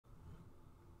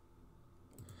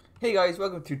Hey guys,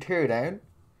 welcome to Teardown.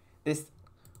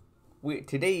 In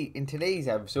today's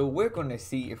episode, we're going to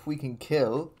see if we can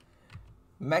kill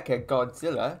Mecha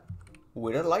Godzilla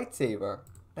with a lightsaber.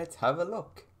 Let's have a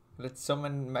look. Let's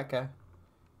summon Mecha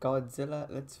Godzilla.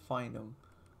 Let's find him.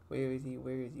 Where is he?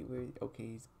 Where is he? Where is he? Okay,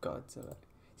 he's Godzilla.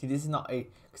 See, this is not a,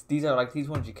 cause these are like these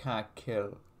ones you can't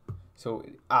kill. So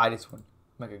this one,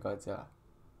 Mecha Godzilla.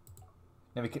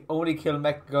 Now we can only kill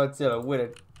Mecha Godzilla with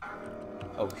it.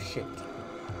 Oh shit.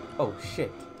 Oh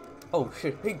shit. Oh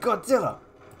shit. Hey Godzilla!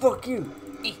 Fuck you!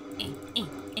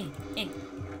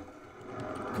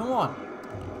 Come on!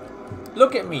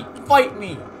 Look at me! Fight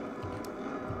me!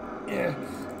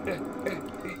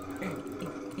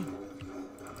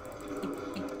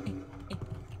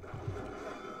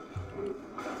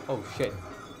 Oh shit.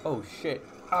 Oh shit.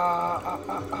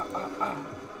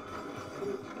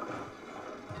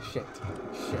 Shit.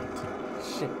 Shit.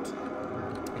 Shit.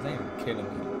 He's not even killing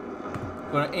me.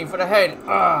 Gonna aim for the head.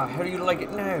 How do you like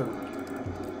it now?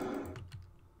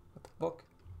 What the fuck?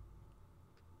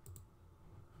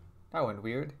 That went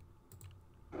weird.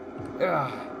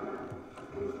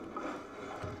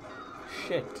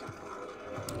 Shit.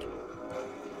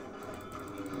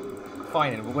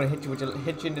 Fine, and we're gonna hit you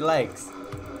in the legs.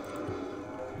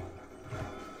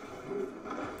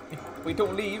 Wait,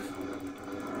 don't leave.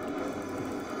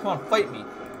 Come on, fight me.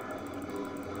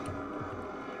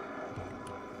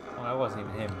 Oh, that wasn't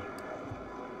even him.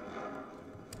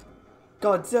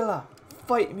 Godzilla,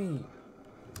 fight me!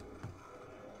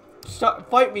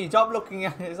 Fight me! Stop looking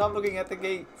at it. Stop looking at the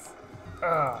gates.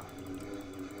 Aha!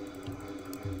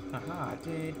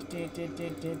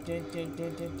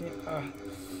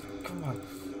 Come on,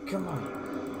 come on.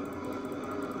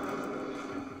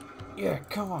 Yeah,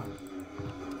 come on.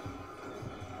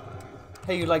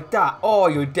 Hey, you like that? Oh,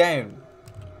 you're down.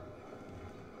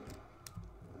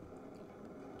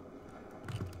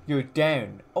 You're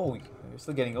down. Oh, you're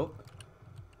still getting up.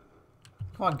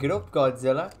 Come on, get up,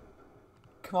 Godzilla.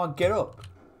 Come on, get up.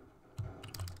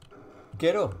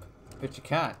 Get up. Bet you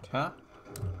can't, huh?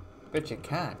 Bet you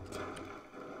can't.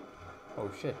 Oh,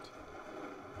 shit.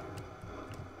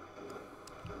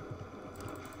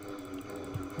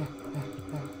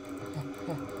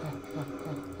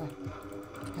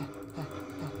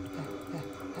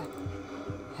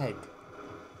 Head.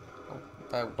 Oh,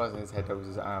 that wasn't his head, that was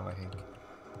his arm, I think.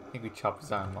 I think we chopped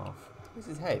his arm off. Where's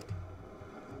his head?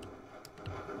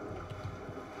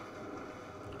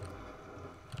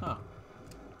 Huh.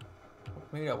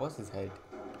 Maybe that was his head.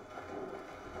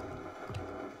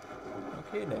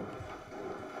 Okay then.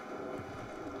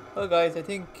 Well guys, I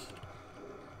think...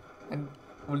 And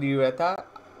we'll leave it at that.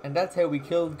 And that's how we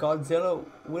killed Godzilla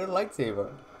with a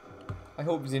lightsaber. I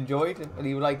hope you enjoyed.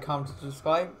 Leave a like, comment,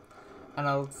 subscribe. And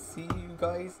I'll see you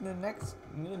guys in the next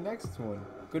one.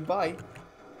 Goodbye.